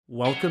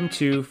Welcome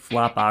to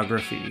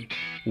Flopography,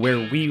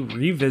 where we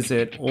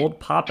revisit old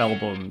pop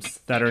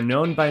albums that are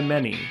known by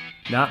many,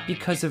 not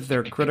because of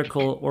their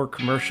critical or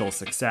commercial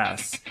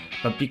success,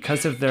 but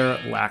because of their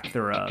lack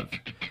thereof.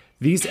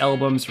 These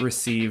albums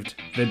received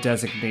the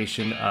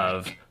designation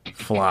of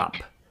flop.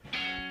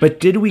 But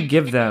did we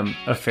give them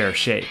a fair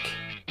shake?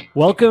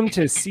 Welcome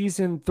to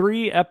Season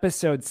 3,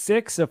 Episode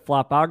 6 of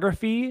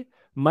Flopography.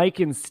 Mike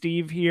and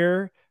Steve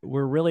here.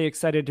 We're really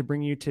excited to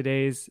bring you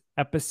today's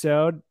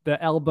episode.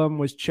 The album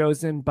was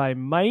chosen by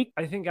Mike.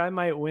 I think I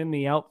might win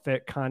the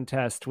outfit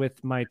contest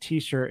with my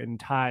t-shirt and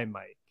tie,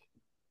 Mike.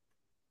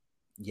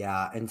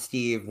 Yeah, and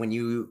Steve, when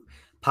you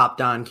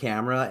popped on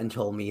camera and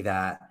told me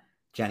that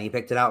Jenny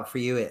picked it out for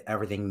you,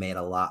 everything made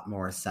a lot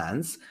more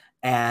sense.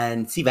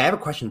 And Steve, I have a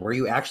question. Were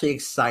you actually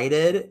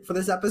excited for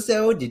this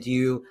episode?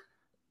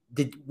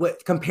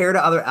 Compared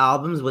to other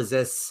albums, was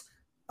this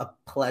a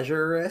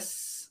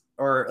pleasurous?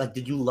 Or like,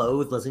 did you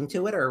loathe listening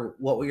to it, or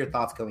what were your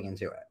thoughts going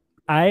into it?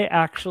 I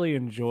actually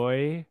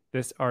enjoy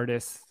this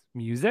artist's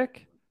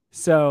music.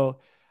 So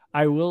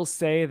I will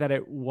say that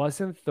it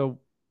wasn't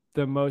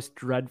the most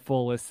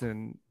dreadful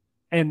listen.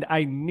 And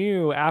I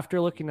knew after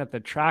looking at the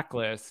track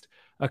list,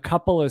 a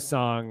couple of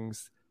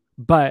songs,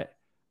 but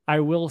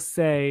I will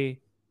say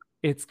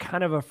it's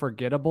kind of a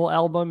forgettable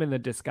album in the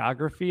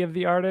discography of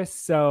the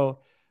artist. So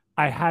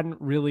I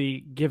hadn't really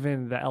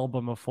given the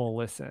album a full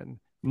listen.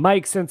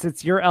 Mike, since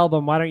it's your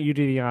album, why don't you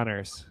do the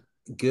honors?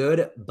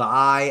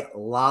 Goodbye,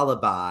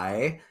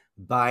 Lullaby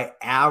by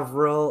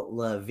Avril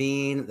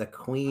Lavigne, the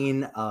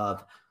queen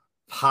of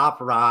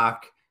pop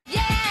rock.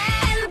 Yeah,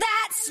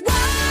 that's why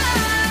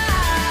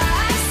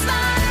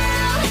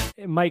I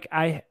smile. Mike,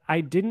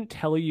 I didn't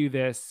tell you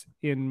this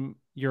in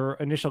your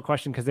initial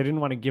question because I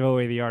didn't want to give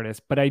away the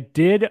artist, but I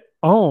did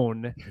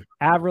own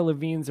Avril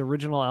Lavigne's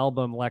original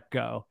album, Let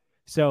Go.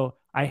 So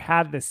I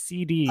had the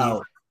CD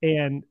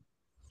and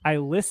I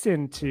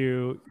listened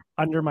to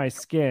Under My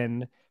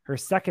Skin, her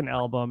second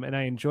album, and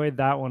I enjoyed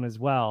that one as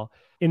well.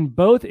 In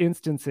both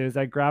instances,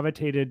 I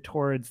gravitated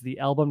towards the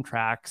album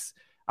tracks.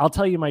 I'll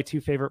tell you my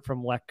two favorite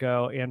from Let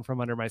Go and from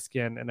Under My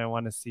Skin, and I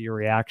want to see your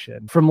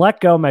reaction. From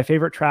Let Go, my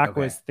favorite track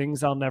was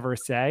Things I'll Never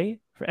Say.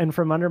 And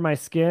from Under My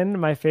Skin,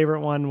 my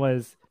favorite one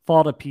was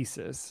Fall to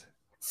Pieces.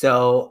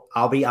 So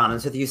I'll be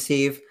honest with you,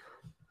 Steve.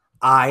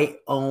 I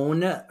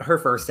own her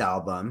first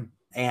album.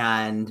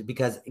 And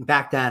because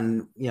back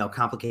then,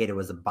 Complicated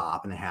was a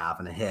bop and a half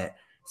and a hit.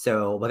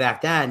 So, but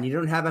back then you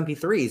didn't have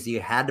MP3s. So you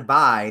had to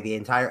buy the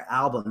entire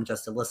album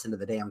just to listen to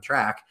the damn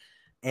track.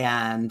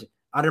 And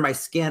Under My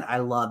Skin, I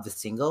love the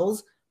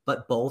singles,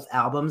 but both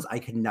albums, I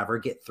could never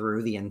get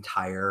through the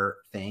entire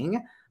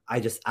thing.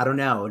 I don't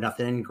know,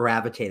 nothing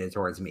gravitated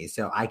towards me.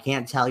 So I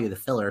can't tell you the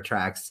filler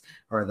tracks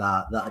or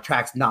the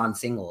tracks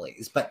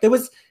non-singlies, but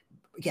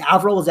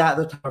Avril was at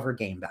the top of her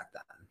game back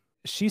then.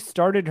 She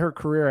started her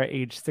career at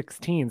age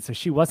 16, so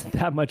she wasn't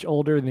that much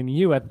older than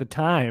you at the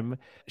time.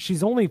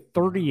 She's only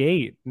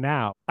 38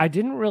 now. I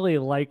didn't really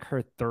like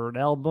her third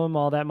album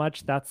all that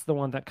much. That's the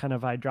one that kind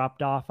of I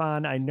dropped off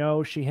on. I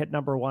know she hit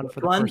number one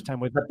for the first time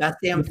with The Best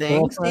Damn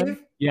Thing,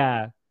 Steve?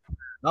 Yeah.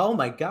 Oh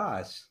my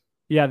gosh.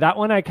 Yeah, that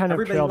one I kind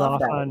of trailed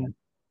off on.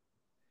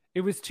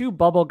 It was too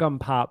bubblegum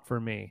pop for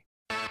me.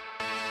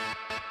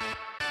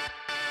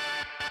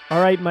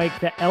 All right, Mike,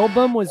 the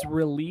album was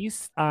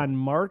released on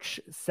March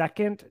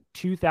 2nd,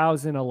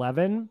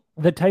 2011.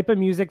 The type of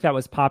music that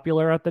was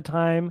popular at the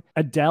time,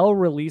 Adele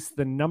released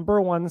the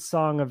number one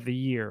song of the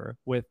year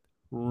with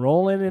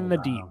Rollin' in the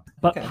Deep.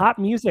 But pop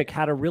music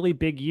had a really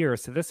big year,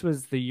 so this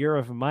was the year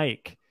of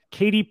Mike.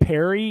 Katy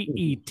Perry,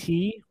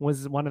 E.T.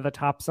 was one of the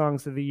top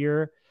songs of the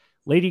year.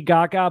 Lady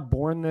Gaga,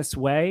 Born This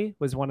Way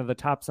was one of the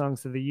top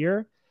songs of the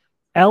year.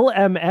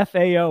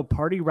 LMFAO,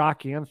 Party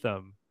Rock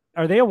Anthem.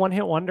 Are they a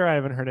one-hit wonder? I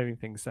haven't heard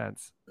anything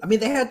since. I mean,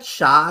 they had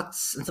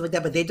shots and stuff like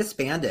that, but they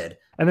disbanded.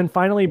 And then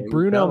finally,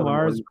 Bruno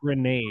Mars'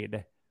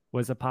 Grenade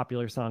was a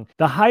popular song.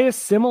 The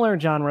highest similar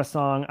genre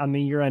song on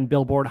the year-end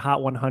Billboard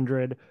Hot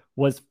 100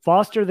 was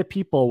Foster the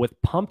People with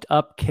Pumped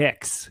Up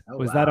Kicks.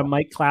 Was that a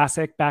Mike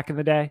classic back in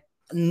the day?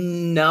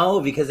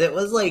 No, because it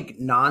was like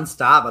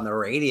nonstop on the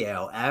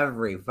radio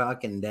every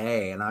fucking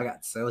day. And I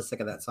got so sick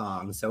of that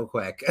song so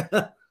quick.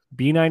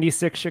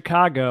 B96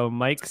 Chicago,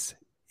 Mike's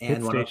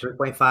and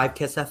 103.5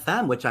 Kiss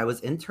FM, which I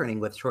was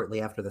interning with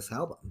shortly after this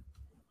album.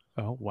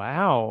 Oh,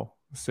 wow.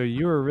 So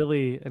you were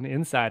really an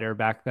insider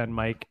back then,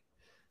 Mike.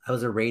 I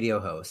was a radio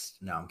host.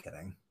 No, I'm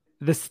kidding.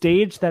 The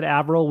stage that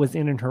Avril was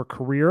in her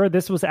career,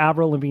 this was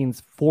Avril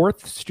Lavigne's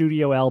fourth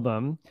studio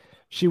album.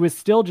 She was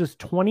still just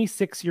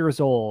 26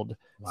 years old.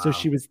 Wow. So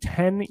she was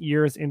 10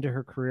 years into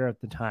her career at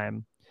the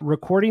time.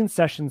 Recording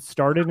sessions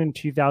started in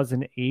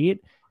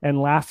 2008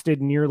 and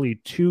lasted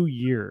nearly 2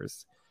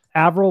 years.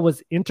 Avril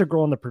was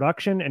integral in the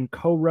production and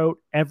co-wrote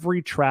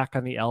every track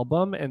on the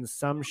album, and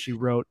some she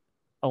wrote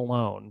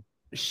alone.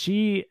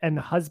 She and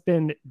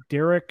husband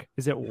Derek,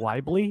 is it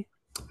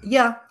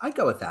Yeah, I'd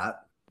go with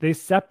that. They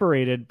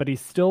separated, but he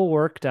still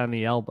worked on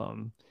the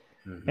album.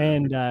 Mhm.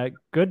 And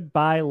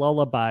Goodbye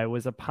Lullaby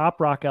was a pop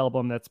rock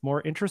album that's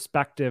more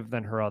introspective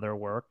than her other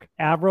work.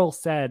 Avril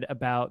said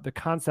about the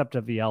concept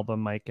of the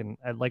album, Mike, and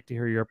I'd like to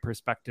hear your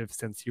perspective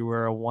since you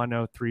were a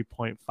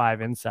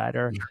 103.5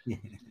 insider.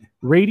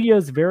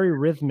 Radio's very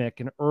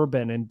rhythmic and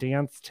urban and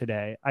dance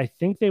today. I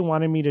think they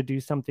wanted me to do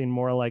something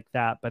more like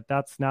that, but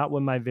that's not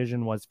what my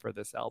vision was for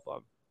this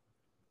album.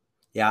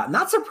 Yeah,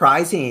 not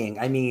surprising.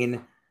 I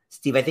mean,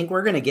 Steve, I think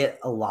we're going to get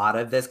a lot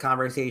of this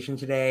conversation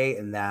today,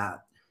 in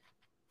that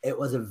it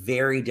was a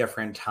very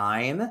different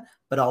time,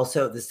 but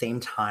also at the same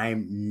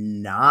time,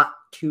 not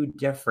too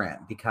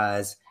different,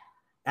 because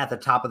at the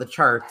top of the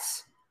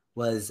charts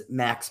was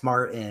Max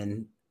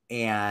Martin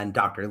and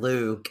Dr.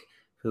 Luke,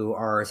 who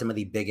are some of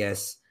the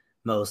biggest,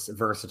 most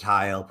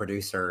versatile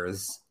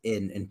producers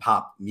in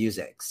pop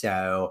music.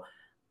 So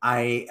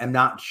I am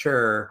not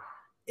sure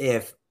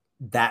if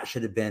that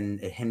should have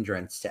been a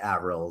hindrance to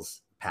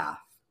Avril's path.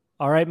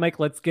 All right, Mike,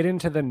 let's get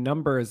into the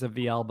numbers of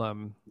the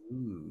album.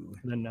 Ooh.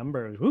 The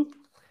numbers. Whoop.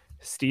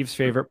 Steve's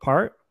favorite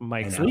part,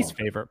 Mike's least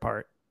favorite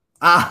part.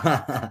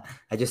 I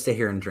just sit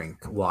here and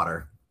drink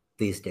water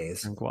these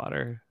days. Drink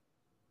water.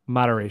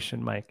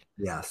 Moderation, Mike.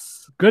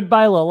 Yes.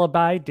 Goodbye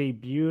Lullaby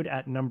debuted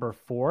at number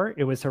 4.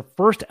 It was her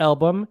first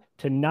album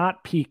to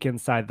not peak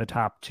inside the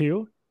top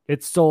 2.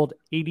 It sold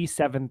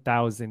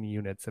 87,000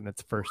 units in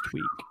its first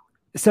week.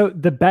 So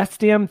The Best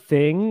Damn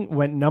Thing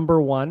went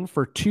number 1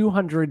 for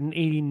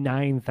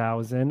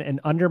 289,000, and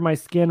Under My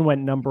Skin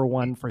went number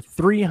 1 for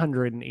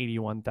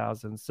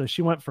 381,000. So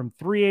she went from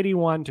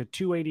 381 to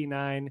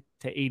 289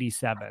 to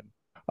 87.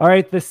 All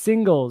right, the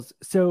singles.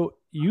 So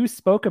you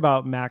spoke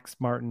about Max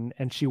Martin,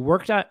 and she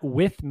worked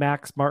with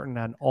Max Martin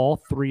on all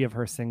 3 of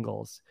her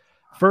singles.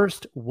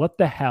 First, What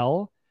the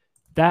Hell?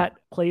 That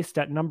placed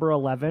at number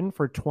 11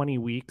 for 20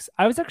 weeks.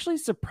 I was actually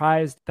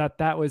surprised that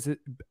that was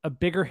a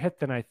bigger hit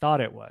than I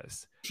thought it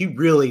was. She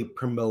really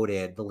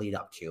promoted the lead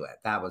up to it.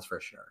 That was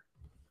for sure.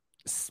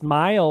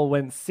 Smile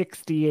went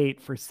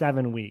 68 for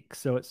 7 weeks,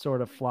 so it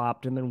sort of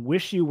flopped. And then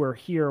Wish You Were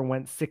Here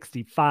went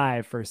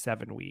 65 for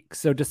 7 weeks.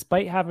 So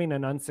despite having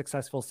an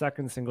unsuccessful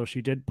second single,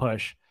 she did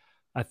push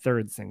a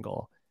third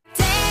single.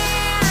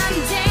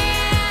 Damn,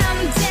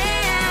 damn,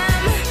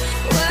 damn,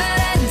 what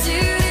I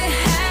do to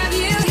have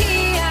you here.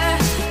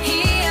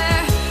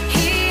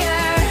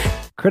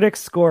 Critics'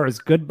 scores.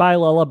 Goodbye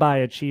Lullaby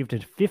achieved a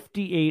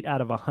 58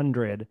 out of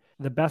 100.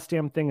 The Best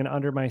Damn Thing and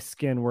Under My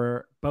Skin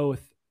were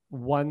both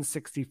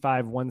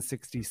 165,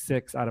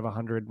 166 out of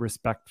 100,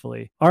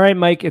 respectfully. All right,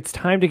 Mike, it's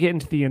time to get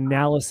into the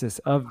analysis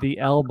of the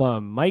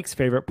album. Mike's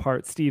favorite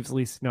part, Steve's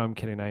least. No, I'm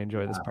kidding. I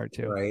enjoy this part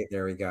too. Right,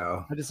 there we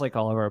go. I just like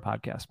all of our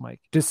podcasts,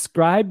 Mike.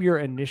 Describe your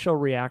initial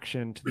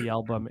reaction to the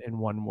album in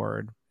one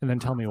word, and then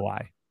tell me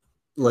why.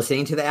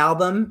 Listening to the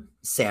album,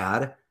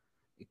 sad,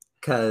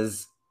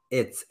 because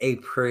it's a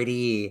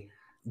pretty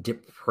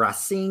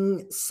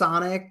depressing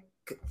sonically,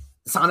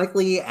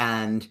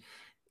 and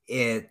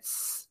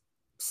it's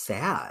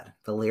sad.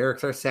 The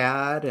lyrics are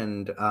sad,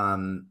 and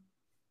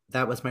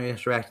that was my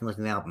initial reaction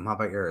listening to the album. How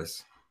about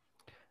yours?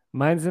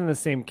 Mine's in the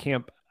same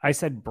camp. I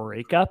said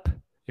breakup.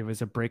 It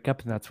was a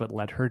breakup, and that's what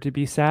led her to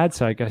be sad.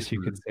 So I guess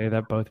you could say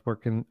that both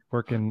work in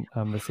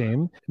the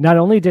same. Not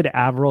only did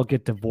Avril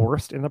get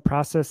divorced in the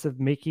process of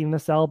making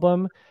this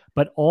album,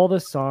 but all the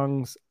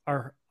songs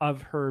are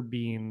of her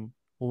being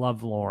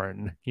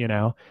lovelorn, you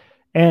know?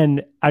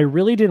 And I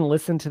really didn't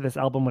listen to this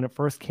album when it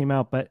first came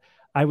out, but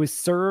I was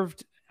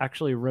served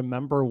actually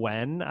Remember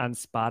When on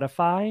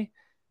Spotify.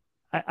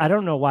 I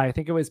don't know why. I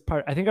think I was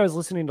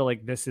listening to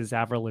like This Is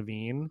Avril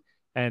Lavigne,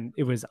 and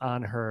it was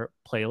on her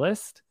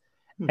playlist.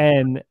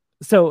 And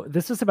so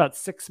this was about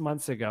 6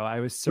 months ago. I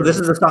was So this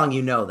is the song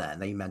you know then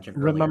that you mentioned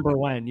earlier. Remember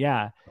When,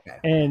 yeah. Okay.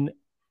 And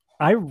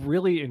I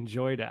really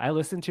enjoyed it. I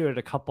listened to it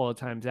a couple of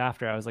times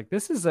after. I was like,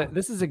 this is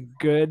a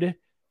good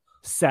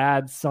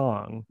sad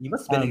song. You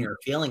must have been in your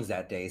feelings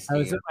that day, Steve. I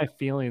was in my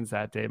feelings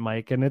that day,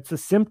 Mike, and it's a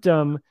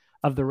symptom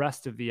of the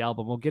rest of the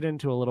album. We'll get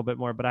into a little bit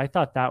more, but I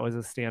thought that was a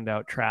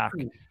standout track.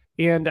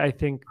 And I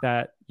think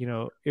that, you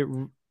know,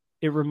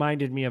 it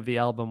reminded me of the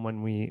album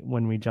when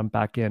we jump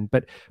back in.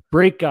 But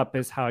breakup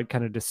is how I'd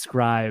kind of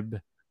describe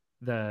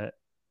the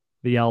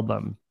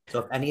album. So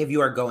if any of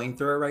you are going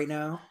through it right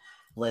now,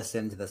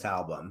 listen to this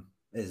album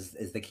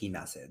is the key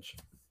message.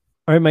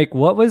 All right, Mike,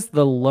 what was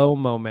the low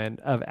moment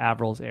of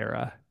Avril's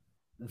era?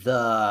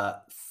 The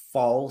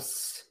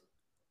false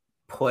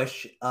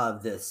push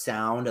of the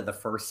sound of the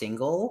first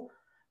single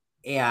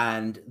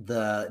and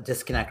the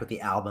disconnect with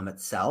the album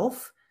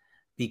itself,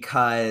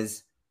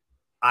 because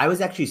I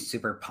was actually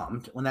super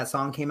pumped when that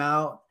song came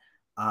out.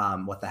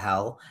 What the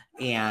hell?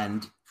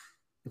 And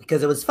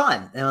because it was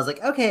fun. And I was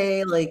like,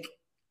 okay, like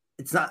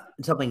it's not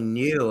something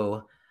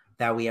new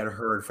that we had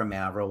heard from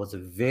Avril. Was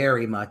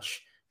very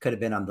much could have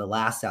been on the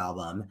last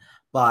album,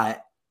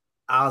 but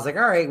I was like,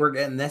 all right, we're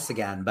getting this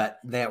again. But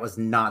that was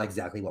not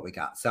exactly what we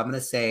got. So I'm going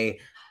to say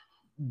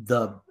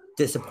the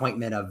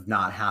disappointment of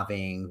not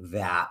having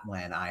that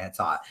when I had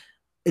saw it.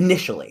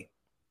 Initially,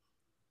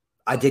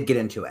 I did get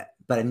into it,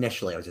 but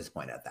initially I was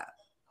disappointed at that.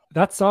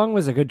 That song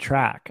was a good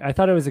track. I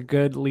thought it was a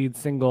good lead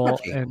single.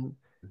 Catchy. And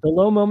The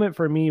low moment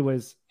for me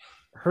was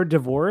her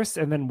divorce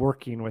and then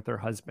working with her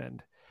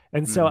husband.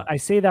 And so I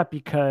say that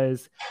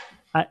because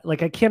I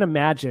can't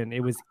imagine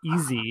it was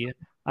easy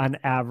on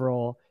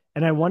Avril.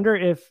 And I wonder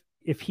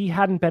if he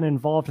hadn't been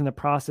involved in the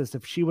process,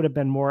 if she would have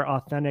been more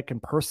authentic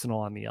and personal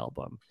on the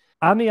album.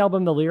 On the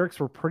album, the lyrics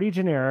were pretty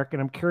generic,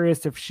 and I'm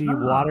curious if she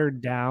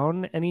watered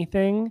down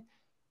anything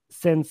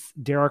since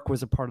Derek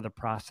was a part of the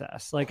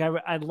process. Like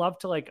I'd love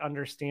to like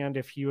understand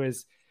if he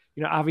was,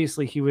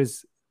 obviously he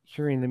was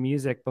hearing the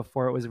music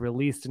before it was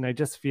released, and I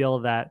just feel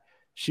that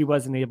she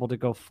wasn't able to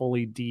go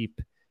fully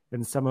deep,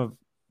 and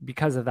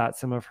because of that,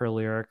 some of her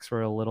lyrics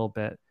were a little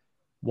bit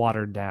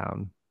watered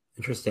down.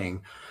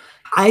 Interesting.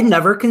 I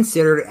never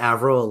considered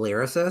Avril a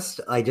lyricist.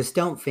 I just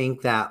don't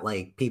think that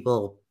like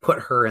people put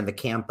her in the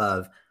camp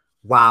of,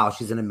 wow,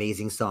 she's an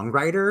amazing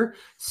songwriter.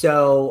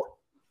 So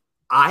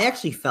I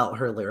actually felt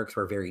her lyrics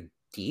were very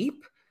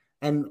deep.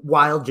 And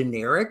while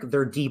generic,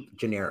 they're deep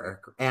generic.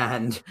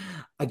 And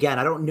again,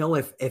 I don't know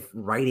if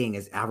writing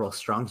is Avril's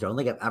strong suit. I don't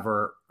think I've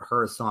ever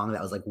heard a song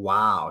that was like,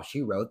 wow,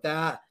 she wrote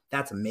that.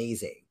 That's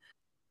amazing.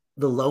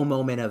 The low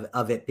moment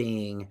of it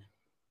being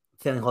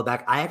feeling held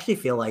back, I actually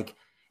feel like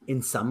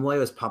in some way it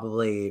was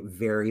probably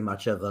very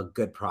much of a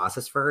good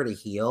process for her to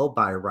heal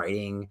by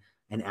writing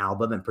an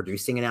album and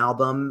producing an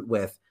album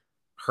with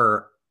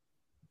her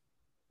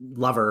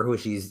lover who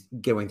she's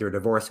going through a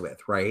divorce with,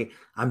 right?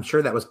 I'm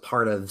sure that was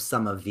part of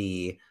some of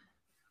the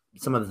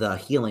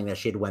healing that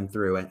she had went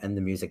through and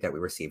the music that we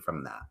received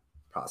from that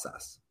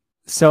process.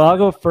 So I'll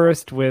go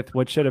first with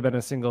what should have been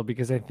a single,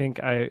 because I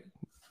think I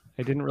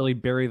didn't really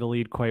bury the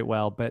lead quite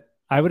well, but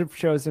I would have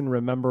chosen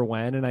Remember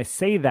When. And I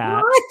say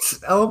that. What?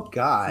 Oh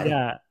God.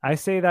 Yeah. I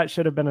say that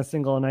should have been a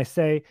single. And I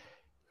say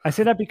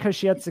that because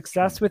she had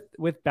success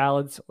with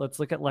ballads. Let's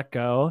look at Let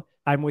Go.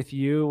 I'm With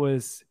You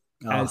was,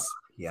 as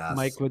yes,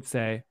 Mike would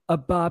say, a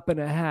bop and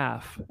a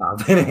half.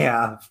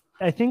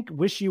 I think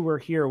Wish You Were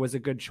Here was a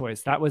good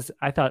choice.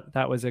 I thought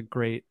that was a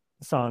great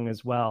song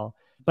as well.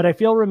 But I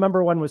feel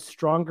Remember When was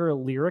stronger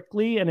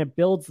lyrically, and it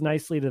builds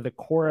nicely to the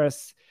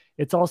chorus.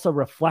 It's also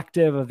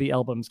reflective of the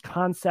album's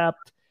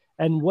concept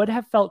and would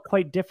have felt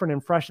quite different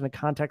and fresh in the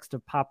context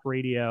of pop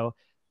radio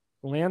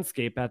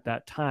landscape at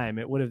that time.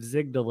 It would have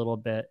zigged a little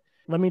bit.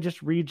 Let me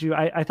just read you.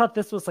 I thought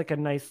this was like a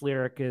nice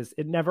lyric. Is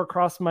it never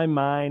crossed my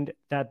mind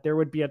that there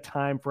would be a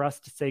time for us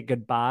to say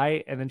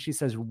goodbye. And then she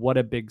says, what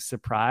a big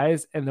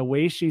surprise. And the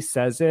way she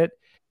says it,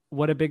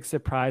 what a big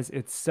surprise.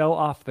 It's so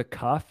off the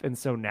cuff and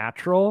so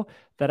natural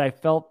that I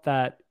felt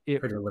that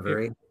her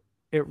delivery.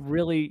 It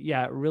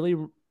really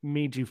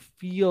made you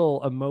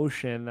feel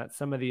emotion that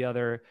some of the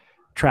other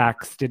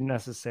tracks didn't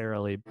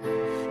necessarily.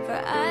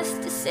 For us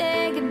to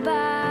say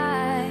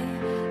goodbye,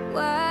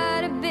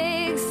 what a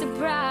big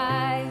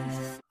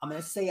surprise. I'm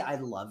going to say I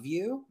Love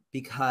You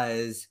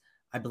because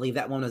I believe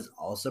that one was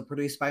also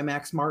produced by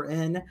Max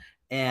Martin,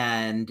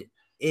 and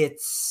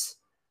it's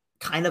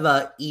kind of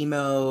a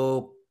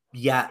emo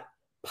yet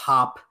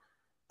pop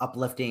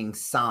uplifting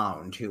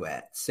sound to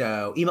it.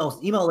 So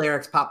emo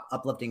lyrics, pop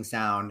uplifting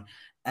sound,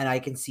 and I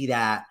can see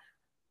that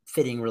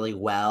fitting really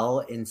well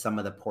in some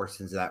of the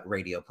portions of that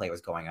radio play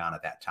was going on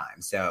at that time.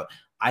 So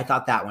I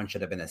thought that one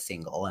should have been a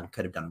single and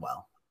could have done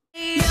well.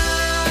 You're so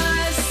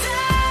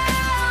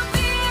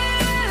beautiful,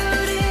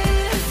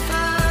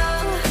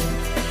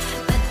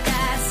 but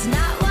that's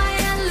not why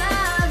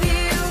I love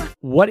you.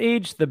 What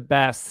aged the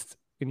best,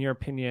 in your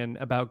opinion,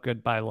 about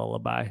Goodbye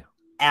Lullaby?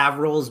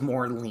 Avril's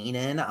more lean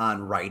in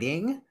on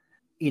writing.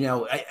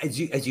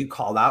 As you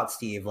called out,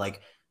 Steve, like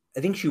I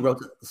think she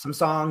wrote some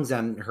songs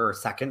on her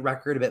second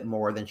record a bit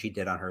more than she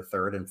did on her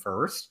third and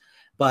first,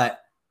 but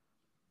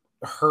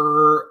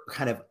her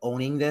kind of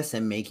owning this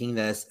and making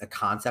this a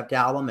concept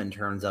album in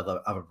terms of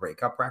a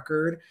breakup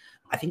record,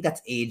 I think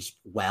that's aged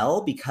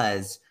well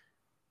because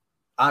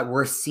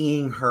we're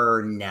seeing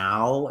her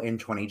now in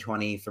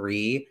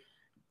 2023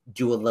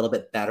 do a little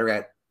bit better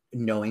at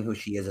knowing who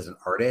she is as an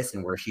artist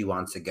and where she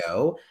wants to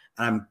go.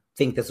 And I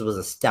think this was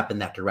a step in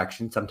that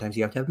direction. Sometimes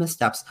you have to have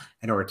missteps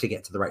in order to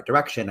get to the right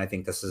direction. I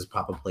think this is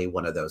probably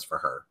one of those for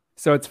her.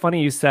 So it's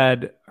funny you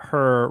said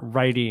her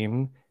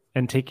writing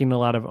and taking a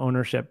lot of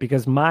ownership,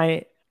 because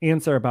my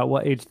answer about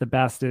what aged the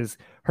best is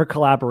her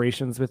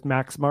collaborations with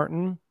Max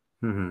Martin.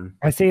 Mm-hmm.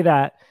 I say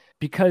that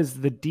because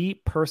the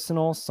deep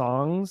personal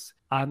songs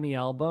on the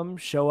album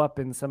show up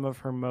in some of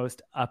her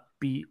most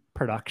upbeat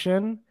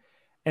production.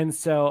 And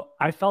so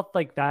I felt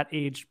like that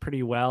aged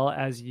pretty well,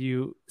 as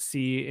you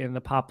see in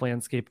the pop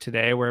landscape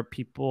today, where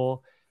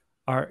people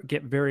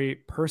get very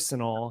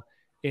personal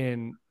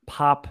in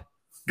pop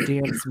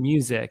dance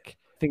music.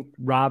 I think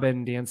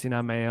Robin Dancing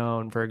on My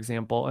Own, for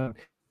example, and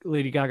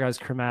Lady Gaga's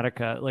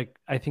Chromatica. Like,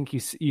 I think you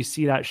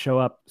see that show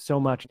up so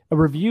much. A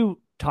review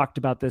talked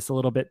about this a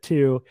little bit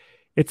too.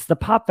 It's the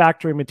Pop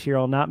Factory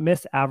material, not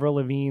Miss Avril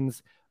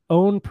Lavigne's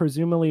own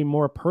presumably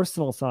more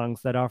personal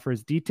songs, that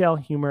offers detail,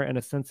 humor, and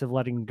a sense of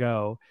letting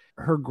go.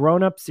 Her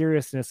grown-up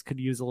seriousness could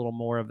use a little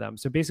more of them.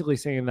 So basically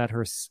saying that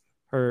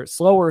her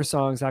slower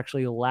songs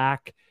actually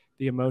lack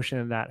the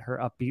emotion that her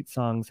upbeat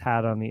songs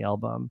had on the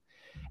album.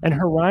 And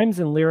her rhymes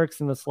and lyrics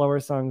in the slower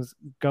songs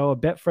go a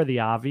bit for the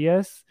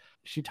obvious.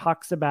 She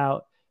talks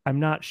about, I'm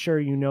not sure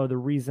you know the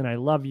reason I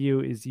love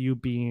you is you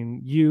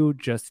being you,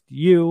 just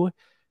you.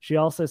 She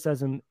also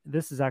says, and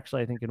this is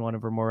actually, I think, in one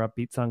of her more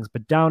upbeat songs,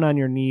 but down on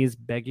your knees,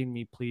 begging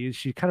me, please.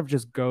 She kind of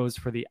just goes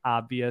for the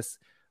obvious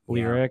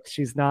lyrics.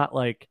 She's not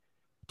like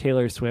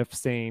Taylor Swift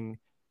saying,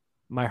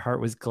 my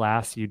heart was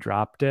glass, you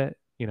dropped it.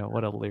 You know,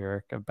 what a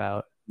lyric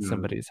about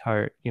somebody's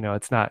heart. You know,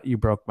 it's not you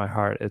broke my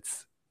heart.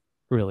 It's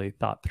really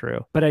thought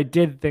through. But I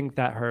did think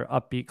that her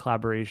upbeat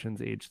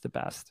collaborations aged the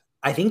best.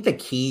 I think the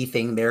key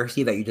thing there,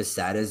 Steve, that you just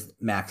said is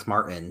Max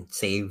Martin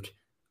saved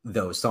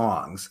those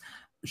songs.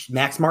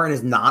 Max Martin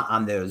is not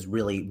on those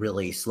really,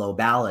 really slow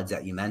ballads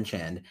that you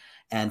mentioned.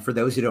 And for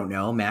those who don't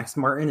know, Max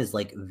Martin is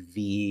like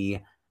the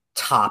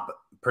top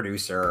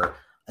producer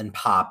in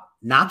pop,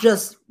 not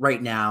just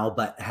right now,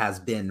 but has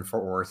been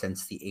for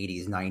since the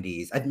 80s,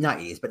 90s, not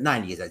 80s, but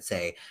 90s, I'd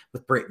say,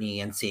 with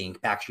Britney and Sync,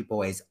 Backstreet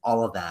Boys,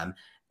 all of them.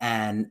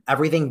 And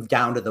everything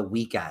down to The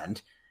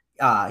Weeknd,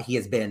 he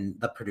has been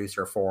the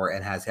producer for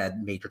and has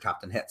had major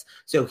top 10 hits.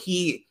 So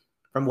he,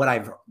 from what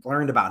I've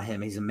learned about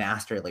him, he's a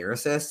master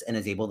lyricist and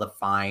is able to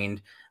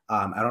find,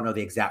 I don't know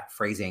the exact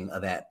phrasing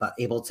of it, but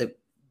able to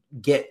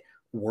get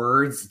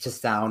words to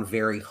sound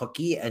very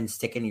hooky and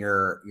stick in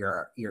your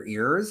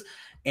ears.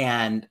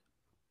 And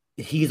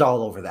he's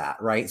all over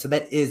that, right? So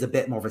that is a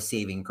bit more of a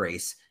saving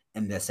grace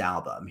in this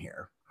album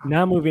here.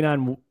 Now moving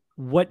on,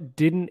 what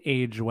didn't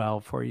age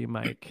well for you,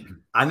 Mike?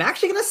 I'm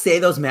actually going to say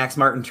those Max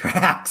Martin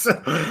tracks.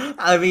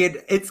 I mean,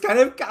 it's kind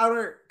of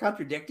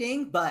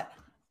contradicting, but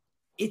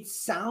it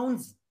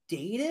sounds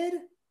dated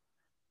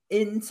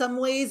in some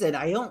ways. And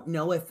I don't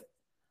know if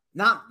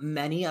not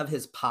many of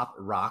his pop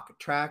rock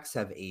tracks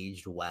have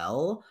aged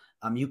well.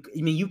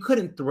 You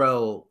couldn't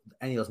throw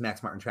any of those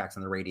Max Martin tracks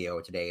on the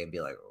radio today and be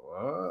like,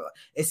 whoa.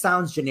 It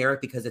sounds generic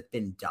because it's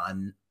been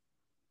done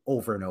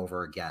over and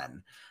over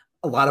again.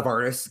 A lot of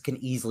artists can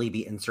easily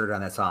be inserted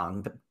on that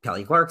song.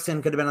 Kelly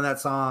Clarkson could have been on that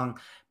song.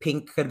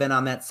 Pink could have been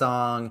on that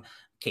song.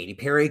 Katy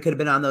Perry could have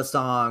been on those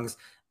songs.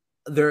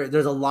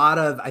 There's a lot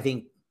of, I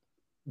think,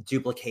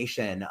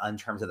 duplication in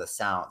terms of the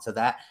sound. So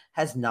that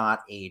has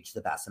not aged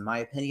the best, in my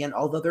opinion.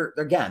 Although they're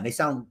again, they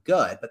sound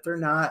good, but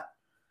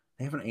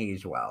they haven't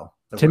aged well.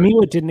 To me,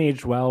 what didn't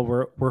age well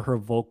were her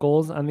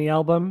vocals on the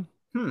album.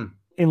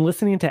 In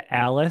listening to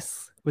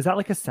Alice, was that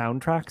like a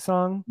soundtrack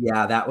song?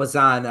 Yeah, that was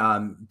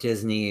on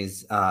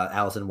Disney's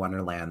Alice in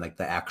Wonderland, like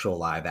the actual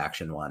live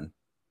action one.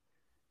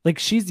 Like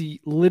she's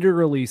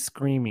literally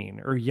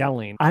screaming or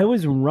yelling. I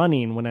was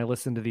running when I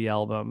listened to the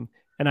album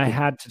and I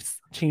had to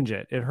change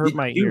it. It hurt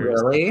my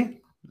ears. Really?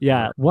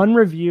 Yeah. One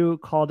review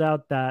called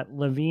out that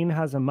Lavigne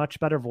has a much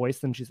better voice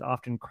than she's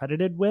often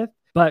credited with,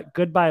 but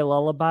Goodbye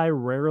Lullaby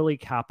rarely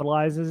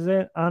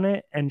capitalizes on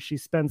it, and she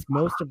spends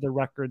most of the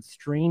record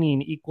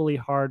straining equally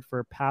hard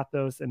for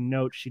pathos and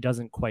notes she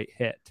doesn't quite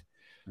hit.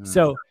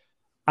 So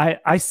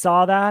I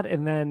saw that,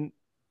 and then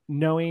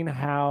knowing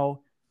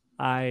how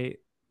I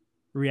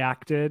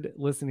reacted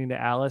listening to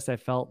Alice, I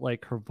felt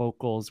like her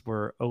vocals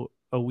were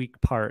a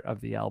weak part of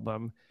the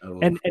album.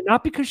 And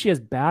not because she has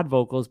bad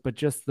vocals, but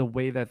just the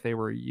way that they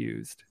were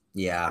used.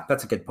 Yeah,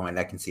 that's a good point.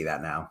 I can see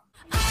that now.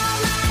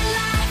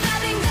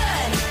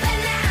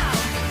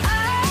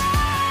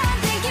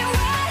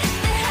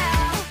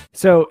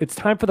 So it's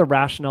time for the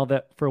rationale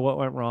for what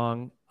went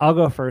wrong. I'll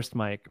go first,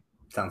 Mike.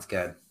 Sounds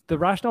good. The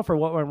rationale for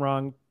what went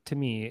wrong to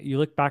me, you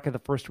look back at the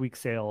first week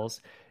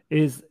sales,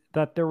 is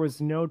that there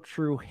was no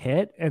true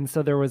hit. And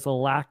so there was a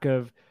lack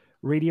of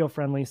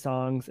radio-friendly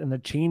songs and the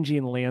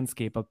changing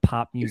landscape of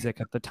pop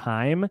music at the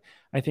time.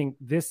 I think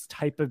this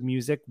type of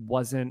music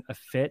wasn't a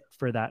fit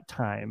for that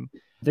time.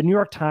 The New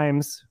York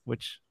Times,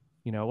 which,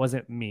 you know,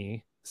 wasn't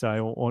me, so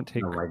I won't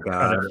take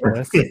credit for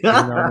this,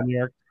 I'm a New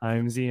York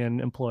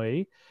Timesian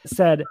employee,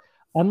 said,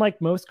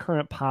 unlike most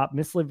current pop,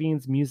 Miss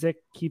Lavigne's music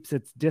keeps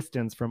its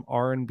distance from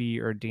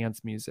R&B or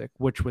dance music,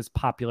 which was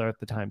popular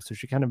at the time. So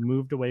she kind of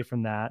moved away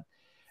from that.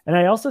 And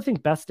I also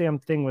think Best Damn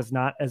Thing was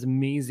not as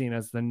amazing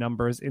as the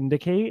numbers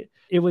indicate.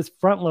 It was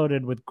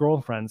front-loaded with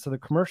Girlfriend, so the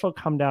commercial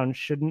come down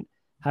shouldn't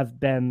have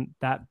been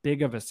that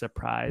big of a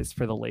surprise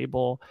for the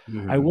label.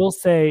 I will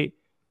say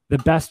the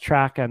best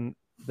track on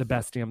the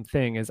Best Damn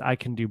Thing is I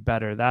Can Do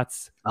Better.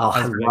 That's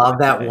I love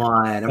that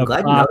one. I'm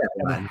glad you know that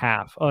one.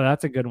 Half. Oh,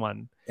 that's a good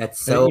one.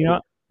 That's so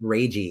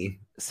ragey.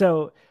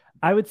 So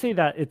I would say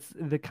that it's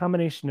the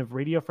combination of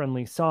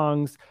radio-friendly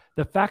songs,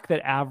 the fact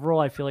that Avril,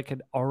 I feel like,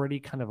 had already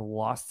kind of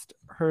lost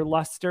her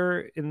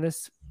luster in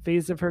this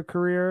phase of her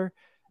career.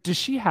 Does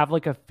she have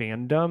like a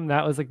fandom?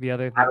 That was like the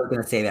other thing. I was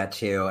going to say that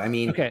too. I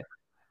mean, okay.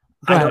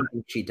 I don't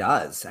think she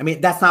does. I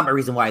mean, that's not my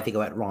reason why I think it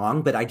went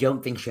wrong, but I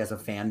don't think she has a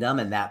fandom,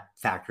 and that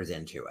factors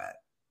into it.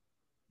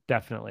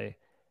 Definitely.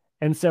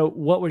 And so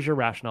what was your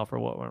rationale for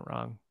what went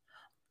wrong?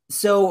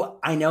 So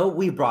I know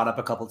we brought up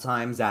a couple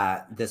times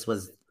that this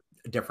was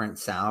a different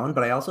sound,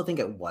 but I also think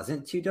it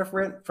wasn't too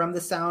different from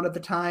the sound at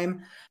the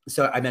time.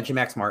 So I mentioned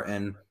Max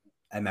Martin.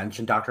 I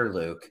mentioned Dr.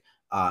 Luke.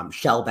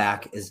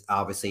 Shellback is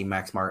obviously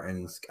Max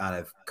Martin's kind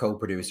of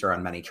co-producer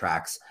on many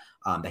tracks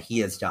that he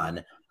has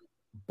done.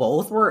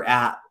 both were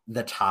at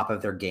the top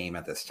of their game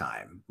at this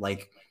time.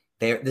 Like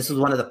this was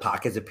one of the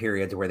pockets of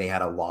periods where they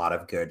had a lot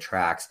of good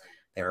tracks.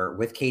 They were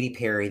with Katy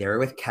Perry, they were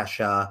with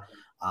Kesha,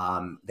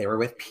 they were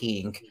with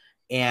Pink,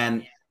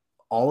 and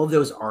all of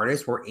those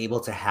artists were able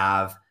to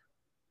have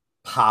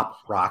pop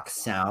rock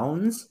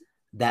sounds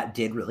that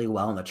did really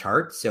well in the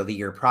charts. So the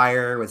year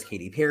prior was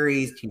Katy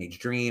Perry's Teenage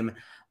Dream.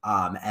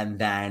 And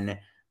then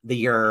the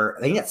year,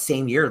 I think that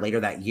same year, later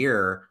that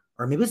year,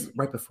 or maybe it was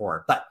right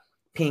before, but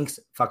Pink's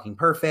Fucking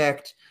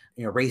Perfect,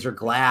 Razor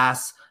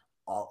Glass,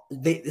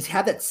 they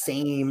had that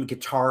same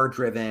guitar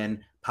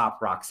driven pop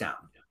rock sound.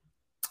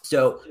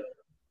 So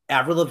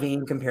Avril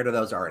Lavigne compared to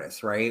those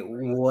artists, right?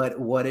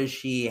 What does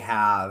she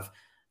have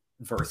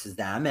versus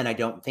them? And I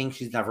don't think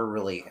she's never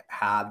really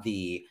had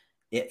the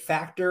it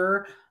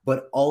factor,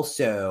 but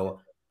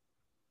also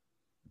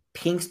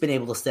Pink's been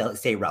able to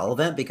stay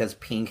relevant because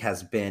Pink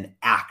has been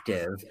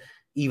active,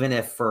 even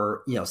if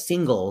for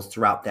singles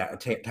throughout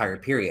that entire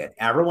period.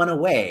 Avril went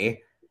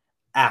away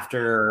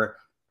after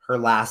her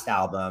last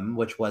album,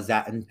 which was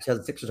that in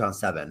 2006 or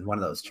 2007, one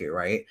of those two,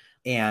 right?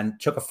 And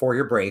took a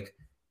 4-year break,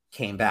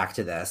 came back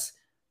to this,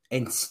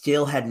 and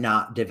still had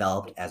not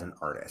developed as an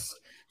artist.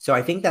 So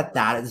I think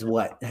that is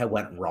what had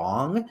went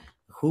wrong.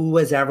 Who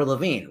was Avril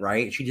Lavigne,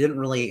 right? She didn't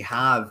really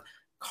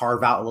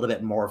carve out a little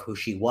bit more of who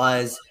she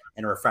was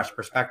and a refreshed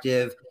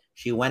perspective.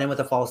 She went in with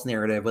a false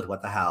narrative with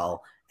What the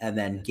Hell, and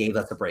then gave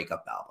us a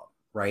breakup album,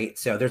 right?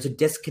 So there's a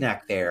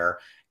disconnect there,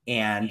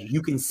 and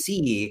you can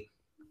see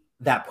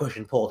that push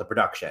and pull of the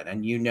production.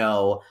 And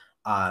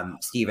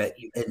Steve, at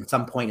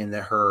some point in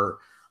her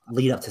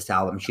lead up to this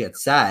album, she had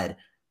said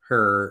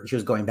she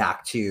was going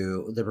back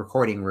to the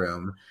recording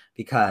room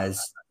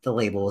because the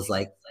label was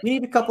like, we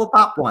need a couple of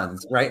pop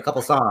ones, right? A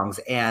couple songs.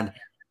 And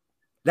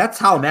that's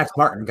how Max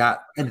Martin got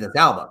into this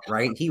album,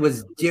 right? She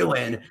was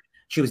doing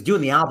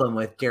the album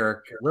with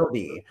Derek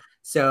Lullaby.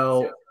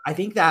 So I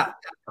think that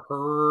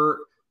her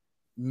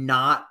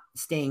not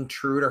staying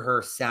true to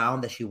her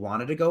sound that she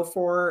wanted to go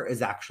for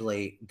is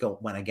actually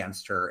went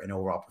against her in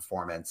overall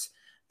performance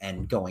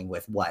and going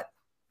with what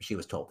she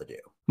was told to do.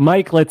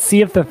 Mike, let's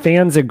see if the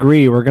fans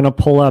agree. We're going to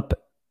pull up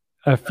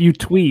a few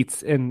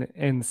tweets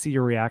and see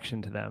your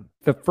reaction to them.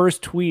 The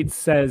first tweet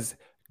says,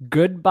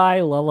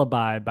 "Goodbye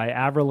Lullaby by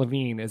Avril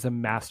Lavigne is a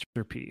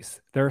masterpiece.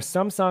 There are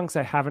some songs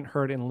I haven't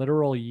heard in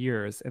literal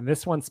years, and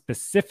this one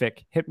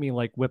specific hit me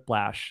like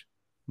whiplash.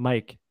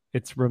 Mike,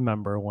 it's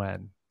Remember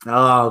When."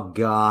 Oh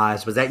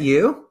gosh, was that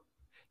you?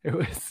 It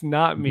was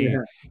not me.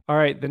 Yeah. All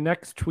right, the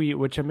next tweet,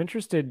 which I'm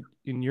interested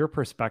in your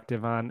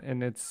perspective on,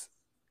 and it's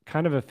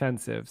kind of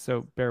offensive,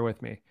 so bear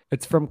with me.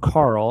 It's from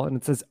Carl, and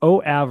it says,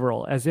 "Oh,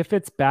 Avril, as if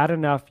it's bad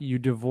enough you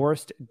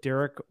divorced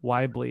Derek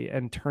Whibley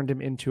and turned him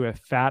into a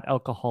fat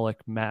alcoholic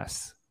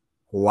mess."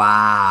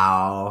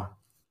 Wow.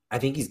 I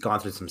think he's gone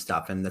through some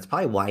stuff, and that's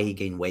probably why he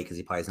gained weight, because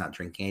he probably is not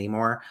drinking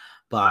anymore.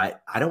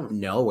 But I don't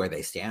know where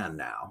they stand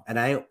now. And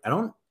I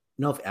don't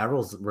know if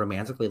Avril's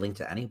romantically linked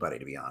to anybody,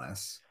 to be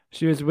honest.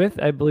 She was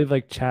with, I believe,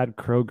 like Chad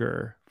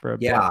Kroeger for a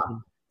bit.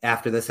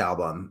 After this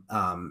album,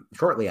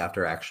 shortly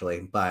after,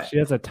 actually. But she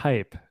has a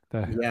type.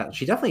 Yeah,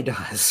 she definitely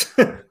does.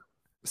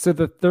 So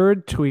the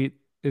third tweet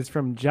is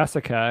from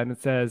Jessica, and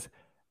it says,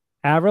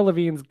 "Avril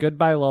Lavigne's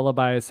Goodbye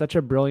Lullaby is such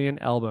a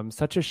brilliant album.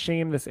 Such a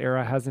shame this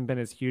era hasn't been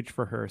as huge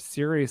for her.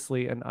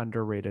 Seriously, an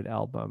underrated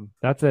album."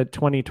 That's a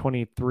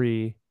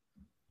 2023,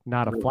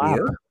 not a flop,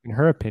 in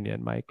her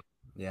opinion, Mike.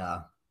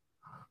 Yeah.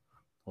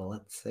 Well,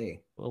 let's see.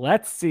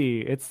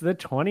 It's the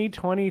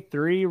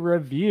 2023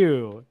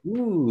 review.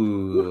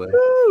 Ooh.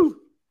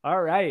 Woo-hoo!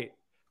 All right.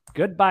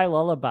 Goodbye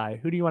Lullaby.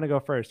 Who do you want to go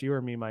first? You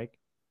or me, Mike?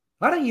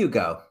 Why don't you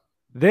go?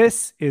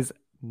 This is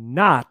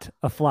not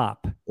a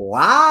flop.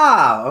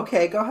 Wow.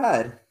 Okay, go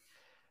ahead.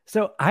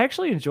 So I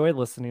actually enjoyed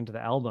listening to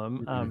the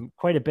album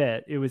quite a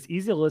bit. It was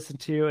easy to listen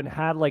to, and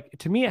had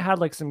it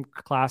had some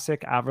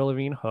classic Avril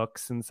Lavigne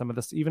hooks and some of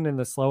this, even in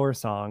the slower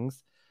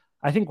songs.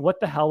 I think What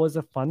the Hell was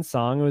a fun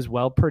song. It was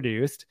well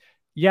produced.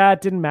 Yeah,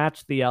 it didn't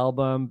match the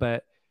album,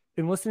 but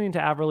in listening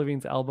to Avril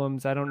Lavigne's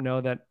albums, I don't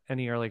know that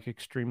any are like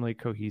extremely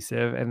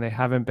cohesive, and they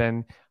haven't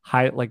been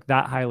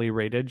that highly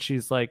rated.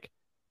 She's like,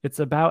 it's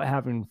about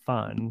having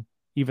fun,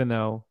 even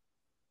though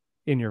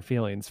In Your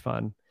Feelings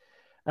fun.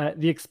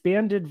 The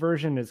expanded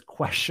version is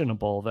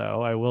questionable,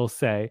 though, I will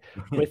say.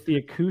 With the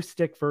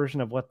acoustic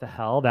version of What the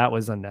Hell, that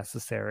was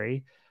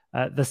unnecessary.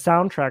 The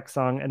soundtrack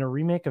song and a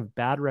remake of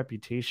Bad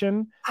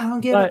Reputation. I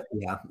don't get it.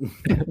 Yeah.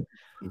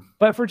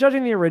 But for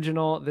judging the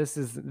original, this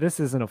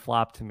isn't a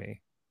flop to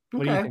me.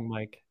 What do you think,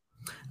 Mike?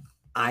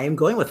 I am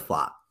going with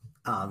flop,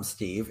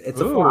 Steve.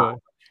 It's a flop.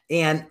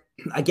 And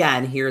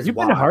again, here's You've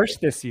why. been harsh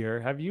this year.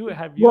 Have you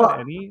had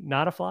any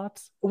not a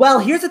flops? Well,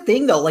 here's the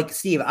thing though, like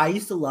Steve, I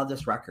used to love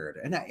this record,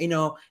 and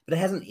but it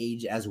hasn't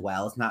aged as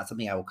well. It's not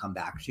something I will come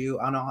back to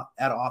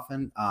at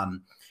often.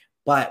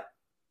 But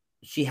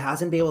she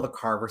hasn't been able to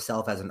carve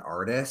herself as an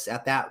artist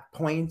at that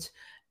point.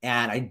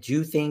 And I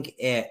do think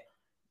it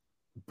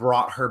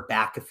brought her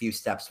back a few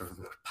steps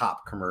from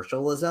pop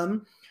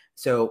commercialism.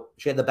 So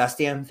she had The Best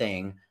Damn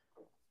Thing.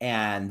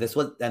 And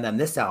then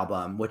this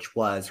album, which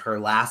was her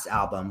last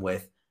album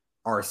with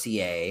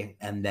RCA,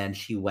 and then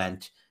she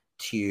went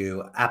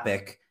to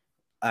Epic,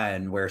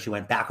 and where she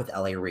went back with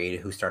L.A. Reid,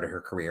 who started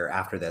her career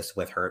after this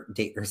with her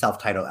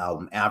self-titled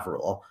album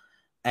Avril,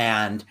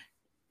 and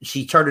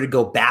she started to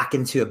go back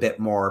into a bit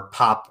more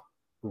pop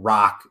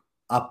rock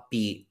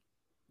upbeat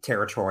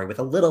territory with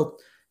a little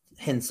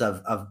hints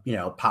of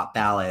pop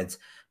ballads,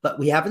 but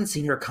we haven't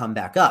seen her come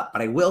back up.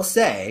 But I will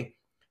say,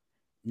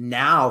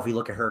 now if we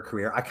look at her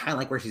career, I kind of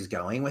like where she's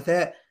going with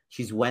it.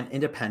 She's went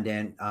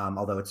independent,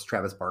 although it's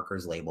Travis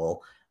Barker's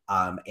label,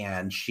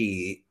 and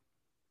she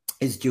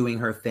is doing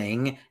her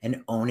thing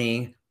and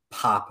owning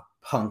pop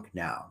punk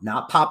now,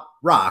 not pop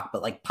rock,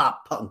 but like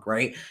pop punk,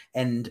 right?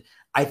 And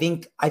I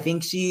think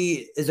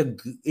she is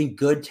in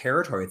good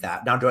territory with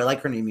that. Now, do I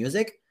like her new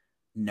music?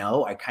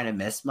 No, I kind of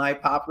miss my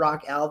pop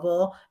rock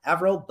Avril,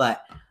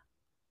 but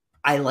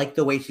I like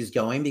the way she's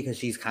going because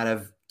she's kind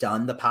of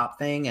done the pop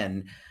thing,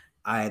 and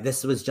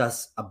this was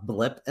just a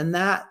blip in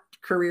that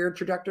career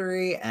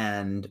trajectory,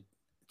 and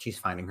she's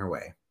finding her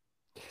way.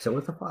 So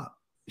what's the flop?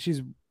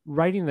 She's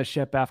riding the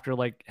ship after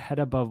like Head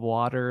Above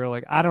Water.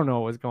 Like, I don't know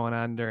what was going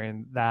on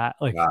during that.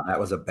 Like, wow, that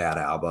was a bad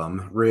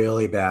album.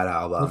 Really bad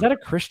album. Was that a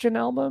Christian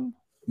album?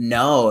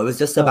 No, it was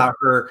just about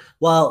her.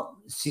 Well,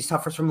 she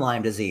suffers from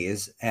Lyme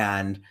disease,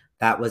 and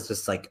that was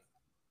just like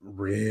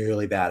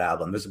really bad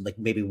album. There's like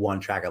maybe one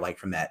track I like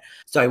from it.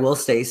 So I will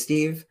say,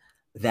 Steve,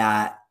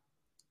 that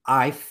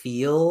I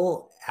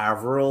feel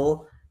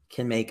Avril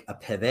can make a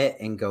pivot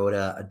and go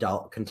to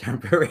adult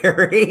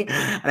contemporary.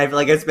 And I feel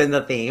like it's been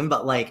the theme,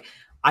 but like,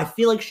 I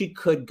feel like she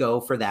could go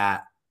for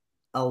that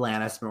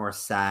Alanis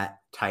Morissette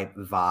type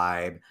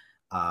vibe,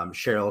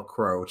 Sheryl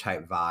Crow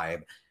type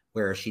vibe,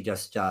 where she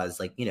just does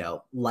like,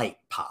 light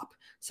pop.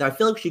 So I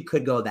feel like she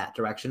could go that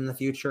direction in the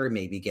future,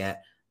 maybe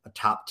get a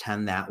top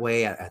 10 that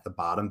way at the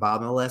bottom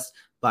of the list.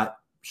 But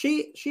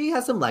she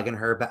has some leg in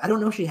her, but I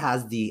don't know if she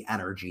has the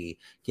energy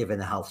given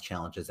the health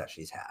challenges that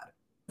she's had.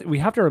 We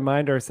have to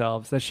remind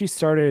ourselves that she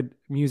started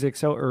music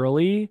so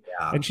early,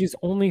 and she's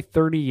only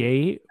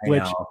 38,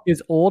 which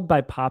is old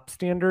by pop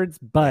standards.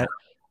 But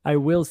I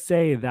will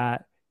say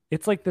that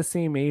it's like the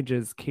same age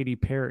as Katy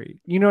Perry.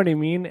 You know what I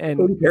mean? And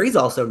Katy Perry's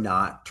also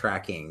not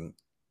tracking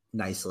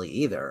nicely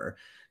either.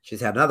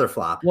 She's had another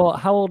flop. Well,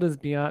 how old is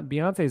Beyonce?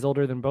 Beyonce's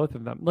older than both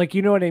of them. Like,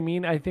 you know what I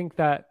mean? I think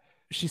that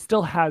she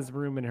still has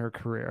room in her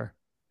career.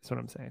 That's what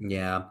I'm saying.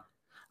 Yeah.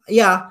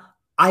 Yeah.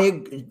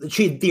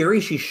 In theory,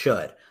 she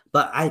should.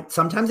 But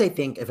sometimes I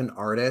think if an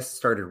artist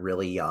started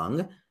really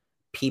young,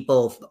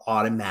 people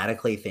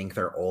automatically think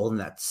they're old, and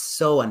that's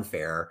so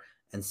unfair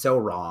and so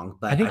wrong.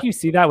 But I think you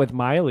see that with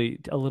Miley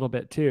a little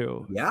bit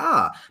too.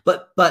 Yeah,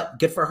 but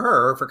good for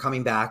her for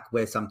coming back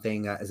with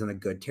something that is in a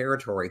good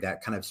territory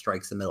that kind of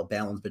strikes the middle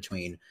balance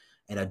between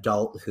an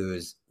adult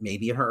who's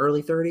maybe in her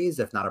early 30s,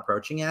 if not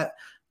approaching it,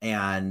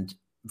 and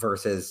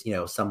versus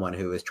someone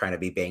who is trying to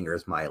be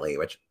Bangers Miley,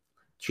 which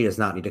she does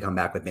not need to come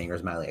back with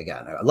Bangers Miley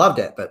again. I loved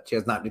it, but she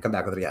does not need to come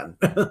back with it again.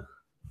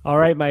 All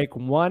right, Mike,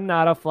 one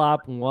not a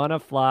flop, one a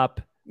flop.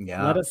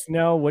 Yeah. Let us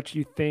know what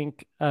you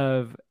think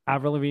of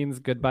Avril Lavigne's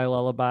Goodbye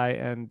Lullaby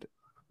and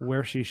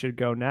where she should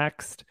go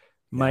next.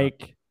 Yeah.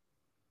 Mike,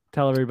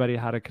 tell everybody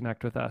how to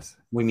connect with us.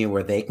 We mean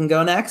where they can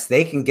go next?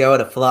 They can go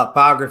to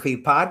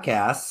Flopography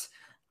Podcasts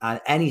on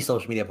any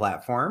social media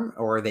platform,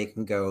 or they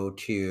can go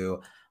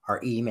to our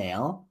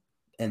email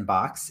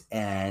inbox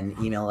and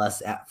email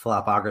us at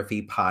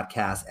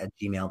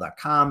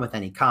flopographypodcast@gmail.com with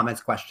any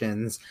comments,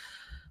 questions,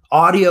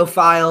 audio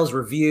files,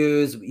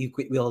 reviews.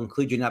 We'll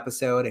include you in an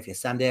episode if you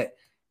send it.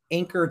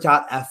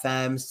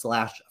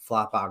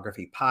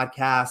 Anchor.fm/flopography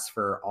podcast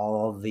for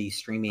all of the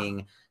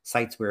streaming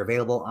sites we're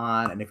available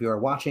on. And if you are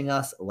watching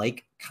us,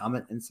 like,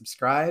 comment, and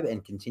subscribe,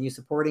 and continue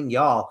supporting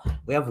y'all.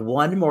 We have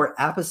one more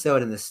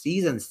episode in the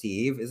season,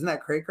 Steve. Isn't that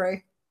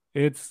cray-cray?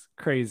 It's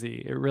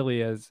crazy. It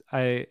really is.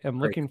 I am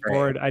looking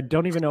forward. I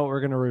don't even know what we're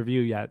going to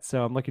review yet,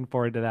 so I'm looking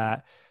forward to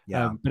that.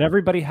 Yeah. But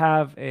everybody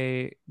have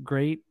a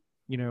great,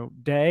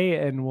 day,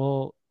 and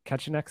we'll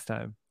catch you next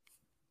time.